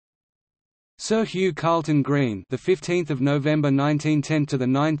Sir Hugh Carleton Greene, the 15th of November 1910 to the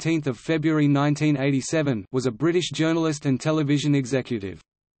 19th of February 1987, was a British journalist and television executive.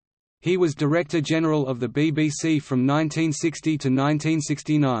 He was Director General of the BBC from 1960 to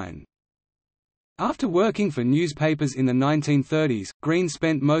 1969. After working for newspapers in the 1930s, Greene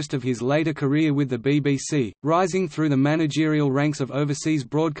spent most of his later career with the BBC, rising through the managerial ranks of overseas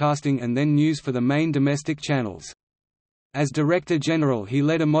broadcasting and then news for the main domestic channels. As Director General, he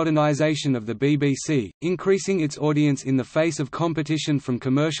led a modernisation of the BBC, increasing its audience in the face of competition from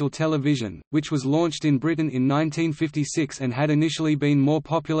commercial television, which was launched in Britain in 1956 and had initially been more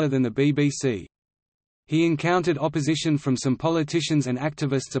popular than the BBC. He encountered opposition from some politicians and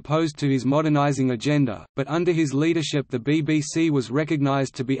activists opposed to his modernising agenda, but under his leadership the BBC was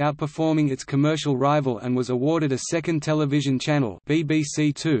recognised to be outperforming its commercial rival and was awarded a second television channel,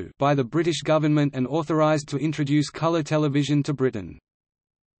 BBC Two, by the British government and authorised to introduce colour television to Britain.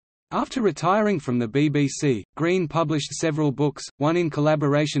 After retiring from the BBC, Greene published several books, one in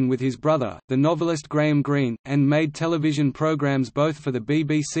collaboration with his brother, the novelist Graham Greene, and made television programmes both for the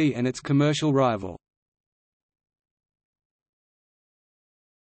BBC and its commercial rival.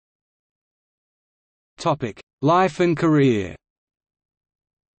 Life and career.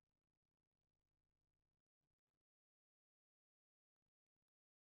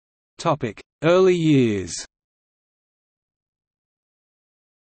 Early years.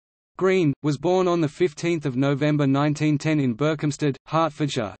 Greene was born on 15 November 1910 in Berkhamsted,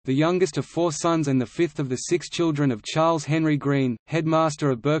 Hertfordshire, the youngest of 4 sons and the fifth of the 6 children of Charles Henry Greene, headmaster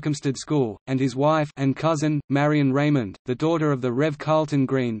of Berkhamsted School, and his wife and cousin, Marion Raymond, the daughter of the Rev. Carleton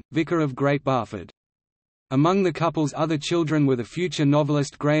Greene, vicar of Great Barford. Among the couple's other children were the future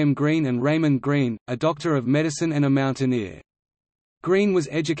novelist Graham Greene and Raymond Greene, a doctor of medicine and a mountaineer. Greene was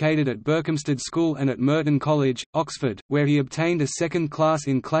educated at Berkhamsted School and at Merton College, Oxford, where he obtained a second class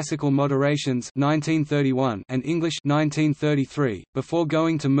in classical moderations 1931 and English 1933. Before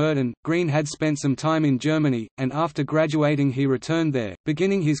going to Merton, Greene had spent some time in Germany, and after graduating he returned there,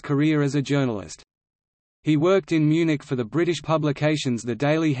 beginning his career as a journalist. He worked in Munich for the British publications The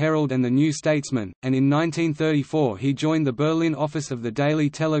Daily Herald and The New Statesman, and in 1934 he joined the Berlin office of the Daily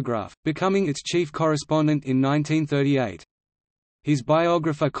Telegraph, becoming its chief correspondent in 1938. His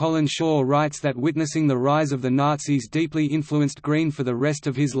biographer Colin Shaw writes that witnessing the rise of the Nazis deeply influenced Greene for the rest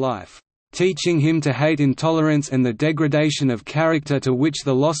of his life, teaching him to hate intolerance and the degradation of character to which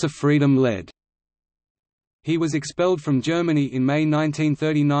the loss of freedom led. He was expelled from Germany in May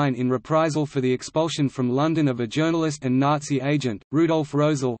 1939 in reprisal for the expulsion from London of a journalist and Nazi agent, Rudolf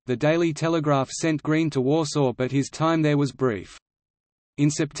Rosel. The Daily Telegraph sent Greene to Warsaw, but his time there was brief. In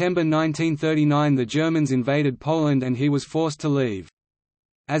September 1939 the Germans invaded Poland and he was forced to leave.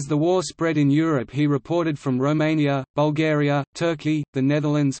 As the war spread in Europe he reported from Romania, Bulgaria, Turkey, the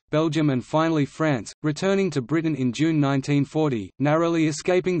Netherlands, Belgium and finally France, returning to Britain in June 1940, narrowly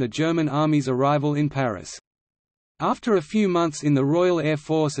escaping the German army's arrival in Paris. After a few months in the Royal Air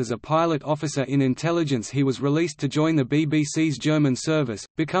Force as a pilot officer in intelligence he was released to join the BBC's German service,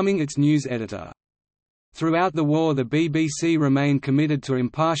 becoming its news editor. Throughout the war the BBC remained committed to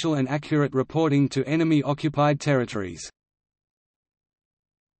impartial and accurate reporting to enemy-occupied territories.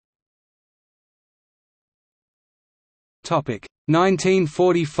 Topic: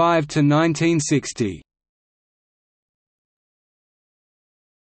 1945 to 1960.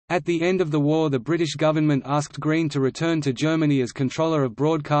 At the end of the war the British government asked Greene to return to Germany as controller of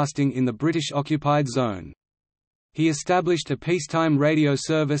broadcasting in the British-occupied zone. He established a peacetime radio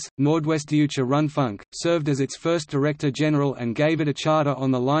service, Nordwestdeutsche Rundfunk, served as its first Director General and gave it a charter on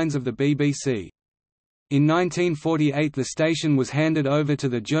the lines of the BBC. In 1948 the station was handed over to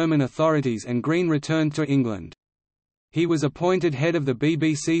the German authorities and Greene returned to England. He was appointed head of the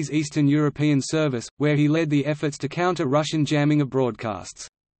BBC's Eastern European service, where he led the efforts to counter Russian jamming of broadcasts.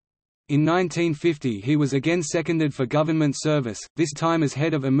 In 1950 he was again seconded for government service, this time as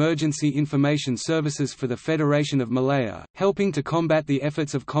head of emergency information services for the Federation of Malaya, helping to combat the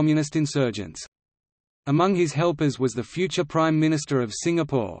efforts of communist insurgents. Among his helpers was the future Prime Minister of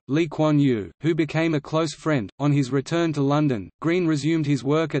Singapore, Lee Kuan Yew, who became a close friend. On his return to London, Greene resumed his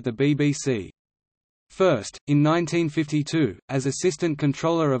work at the BBC. First, in 1952, as Assistant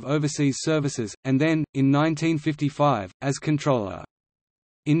Controller of Overseas Services, and then, in 1955, as Controller.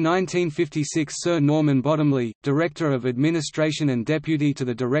 In 1956 Sir Norman Bottomley, Director of Administration and Deputy to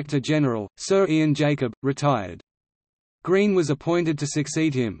the Director General, Sir Ian Jacob, retired. Greene was appointed to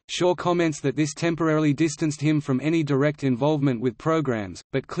succeed him. Shaw comments that this temporarily distanced him from any direct involvement with programs,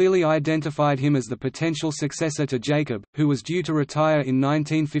 but clearly identified him as the potential successor to Jacob, who was due to retire in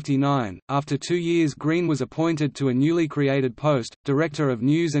 1959. After 2 years Greene was appointed to a newly created post, Director of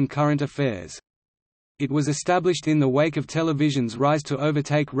News and Current Affairs. It was established in the wake of television's rise to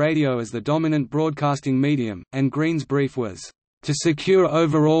overtake radio as the dominant broadcasting medium, and Greene's brief was, "to secure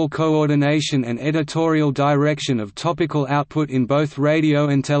overall coordination and editorial direction of topical output in both radio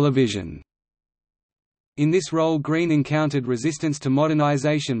and television." In this role, Greene encountered resistance to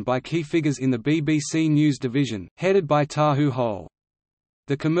modernisation by key figures in the BBC News division, headed by Tahu Hole.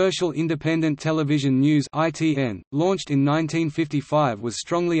 The commercial Independent Television News (ITN), launched in 1955, was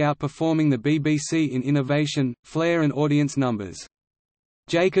strongly outperforming the BBC in innovation, flair and audience numbers.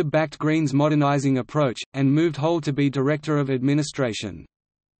 Jacob backed Greene's modernising approach, and moved Hole to be Director of Administration.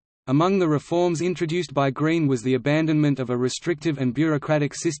 Among the reforms introduced by Greene was the abandonment of a restrictive and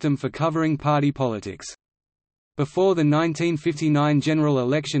bureaucratic system for covering party politics. Before the 1959 general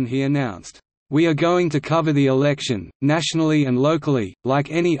election he announced, "We are going to cover the election, nationally and locally,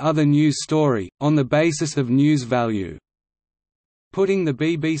 like any other news story, on the basis of news value," putting the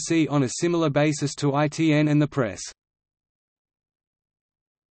BBC on a similar basis to ITN and the press.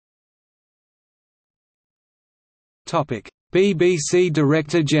 BBC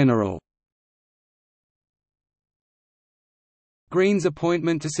Director General. Greene's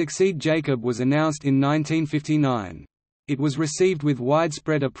appointment to succeed Jacob was announced in 1959. It was received with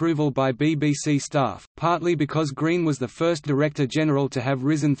widespread approval by BBC staff, partly because Greene was the first Director General to have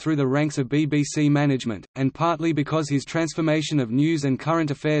risen through the ranks of BBC management, and partly because his transformation of news and current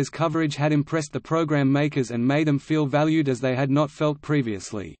affairs coverage had impressed the programme makers and made them feel valued as they had not felt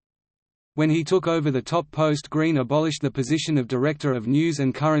previously. When he took over the top post, Greene abolished the position of Director of News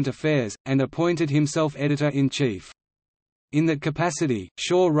and Current Affairs, and appointed himself Editor-in-Chief. In that capacity,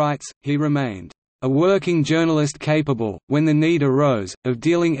 Shaw writes, he remained a working journalist capable, when the need arose, of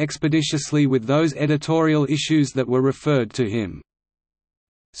dealing expeditiously with those editorial issues that were referred to him.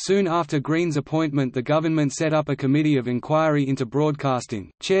 Soon after Greene's appointment, the government set up a committee of inquiry into broadcasting,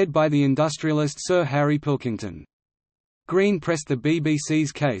 chaired by the industrialist Sir Harry Pilkington. Greene pressed the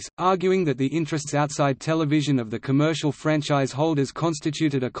BBC's case, arguing that the interests outside television of the commercial franchise holders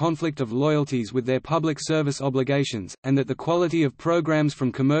constituted a conflict of loyalties with their public service obligations, and that the quality of programmes from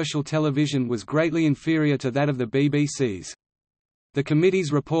commercial television was greatly inferior to that of the BBC's. The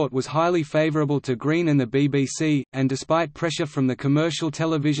committee's report was highly favourable to Greene and the BBC, and despite pressure from the commercial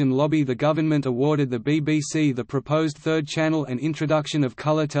television lobby, the government awarded the BBC the proposed third channel and introduction of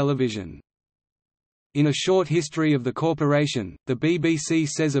colour television. In a short history of the corporation, the BBC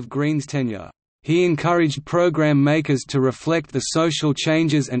says of Greene's tenure, "He encouraged programme makers to reflect the social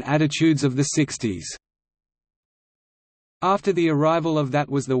changes and attitudes of the 60s." After the arrival of That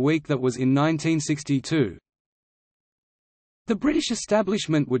Was the Week That Was in 1962, the British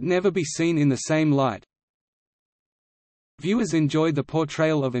establishment would never be seen in the same light. Viewers enjoyed the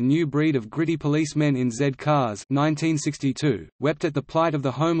portrayal of a new breed of gritty policemen in Z Cars 1962, wept at the plight of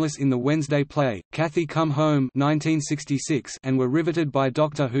the homeless in the Wednesday play, Cathy Come Home 1966, and were riveted by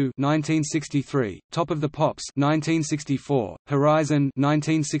Doctor Who 1963, Top of the Pops 1964, Horizon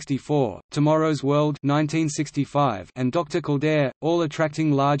 1964, Tomorrow's World 1965, and Dr. Kildare, all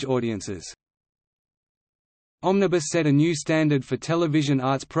attracting large audiences. Omnibus set a new standard for television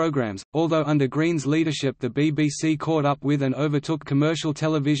arts programs, although under Greene's leadership the BBC caught up with and overtook commercial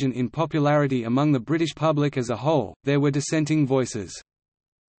television in popularity among the British public as a whole. There were dissenting voices.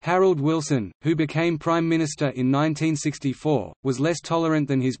 Harold Wilson, who became Prime Minister in 1964, was less tolerant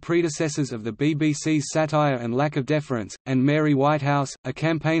than his predecessors of the BBC's satire and lack of deference, and Mary Whitehouse, a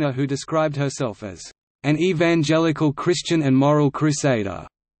campaigner who described herself as an evangelical Christian and moral crusader,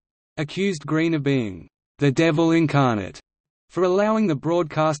 accused Greene of being the devil incarnate for allowing the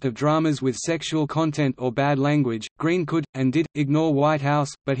broadcast of dramas with sexual content or bad language. Greene could, and did, ignore Whitehouse,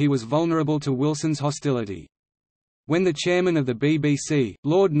 but he was vulnerable to Wilson's hostility. When the chairman of the BBC,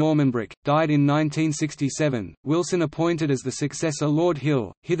 Lord Normanbrick, died in 1967, Wilson appointed as the successor Lord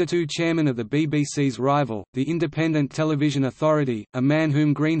Hill, hitherto chairman of the BBC's rival, the Independent Television Authority, a man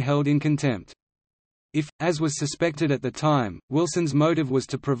whom Greene held in contempt. If, as was suspected at the time, Wilson's motive was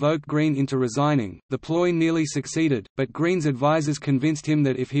to provoke Greene into resigning, the ploy nearly succeeded, but Greene's advisers convinced him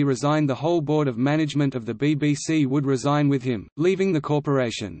that if he resigned the whole board of management of the BBC would resign with him, leaving the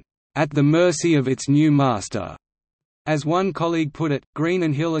corporation, "at the mercy of its new master." As one colleague put it, Greene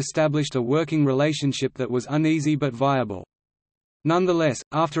and Hill established a working relationship that was uneasy but viable. Nonetheless,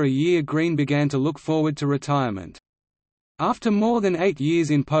 after a year Greene began to look forward to retirement. After more than 8 years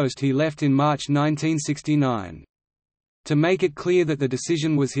in post he left in March 1969. To make it clear that the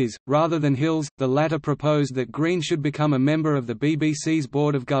decision was his, rather than Hill's, the latter proposed that Greene should become a member of the BBC's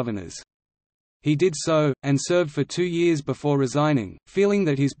Board of Governors. He did so, and served for 2 years before resigning, feeling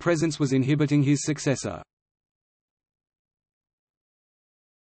that his presence was inhibiting his successor.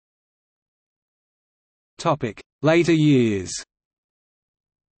 Later years.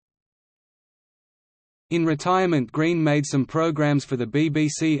 In retirement, Greene made some programs for the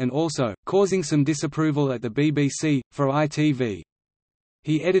BBC and also, causing some disapproval at the BBC, for ITV.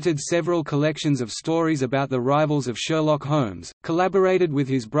 He edited several collections of stories about the rivals of Sherlock Holmes, collaborated with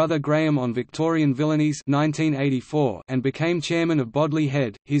his brother Graham on Victorian Villainies 1984, and became chairman of Bodley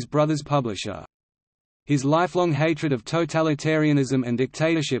Head, his brother's publisher. His lifelong hatred of totalitarianism and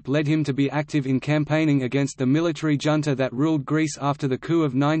dictatorship led him to be active in campaigning against the military junta that ruled Greece after the coup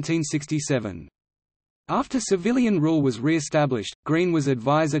of 1967. After civilian rule was re-established, Greene was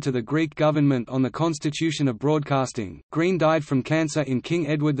advisor to the Greek government on the constitution of broadcasting. Greene died from cancer in King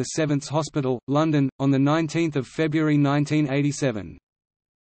Edward VII's Hospital, London, on 19 February 1987.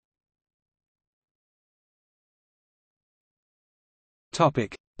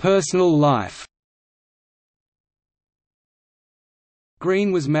 Personal life.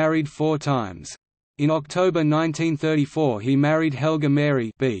 Greene was married 4 times. In October 1934 he married Helga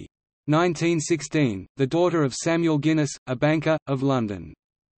Mary b. 1916, the daughter of Samuel Guinness, a banker, of London.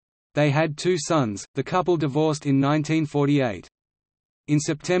 They had 2 sons. The couple divorced in 1948. In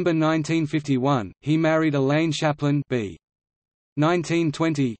September 1951, he married Elaine Chaplin b.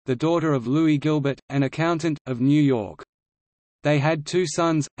 1920, the daughter of Louis Gilbert, an accountant, of New York. They had 2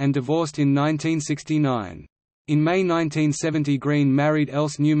 sons, and divorced in 1969. In May 1970 Greene married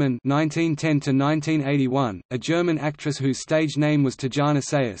Else Newman (1910–1981), a German actress whose stage name was Tajana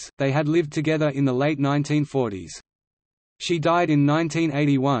Sayers. They had lived together in the late 1940s. She died in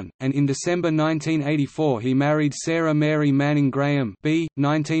 1981, and in December 1984 he married Sarah Mary Manning Graham b.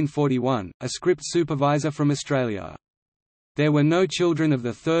 1941, a script supervisor from Australia. There were no children of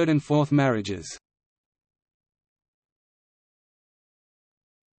the third and fourth marriages.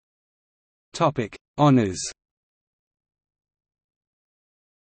 Honours.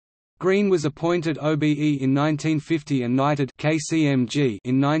 Greene was appointed OBE in 1950 and knighted KCMG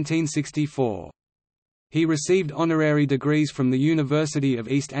in 1964. He received honorary degrees from the University of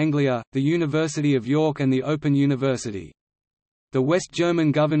East Anglia, the University of York and the Open University. The West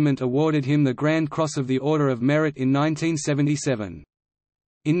German government awarded him the Grand Cross of the Order of Merit in 1977.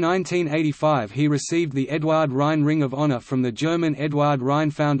 In 1985 he received the Eduard Rhein Ring of Honor from the German Eduard Rhein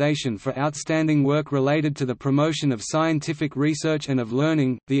Foundation for outstanding work related to the promotion of scientific research and of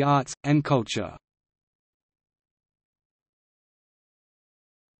learning, the arts, and culture.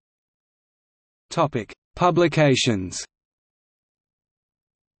 Publications.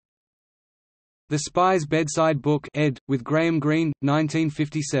 The Spy's Bedside Book ed. with Graham Greene,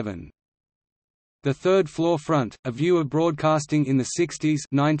 1957. The Third Floor Front, A View of Broadcasting in the 60s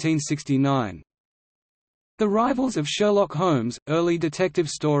 1969. The Rivals of Sherlock Holmes, Early Detective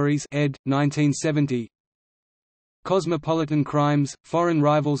Stories ed. 1970. Cosmopolitan Crimes, Foreign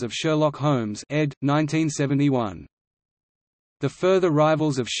Rivals of Sherlock Holmes ed. 1971. The Further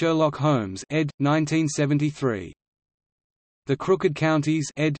Rivals of Sherlock Holmes ed. 1973. The Crooked Counties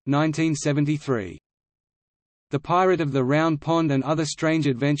ed. 1973. The Pirate of the Round Pond and Other Strange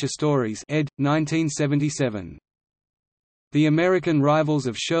Adventure Stories ed. 1977. The American Rivals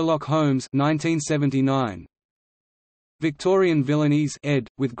of Sherlock Holmes 1979. Victorian Villainies ed.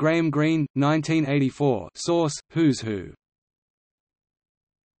 with Graham Greene, 1984. Source: Who's Who.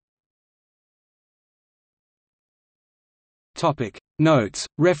 Topic: Notes,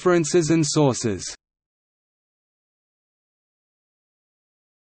 references and sources.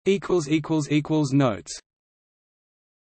 Notes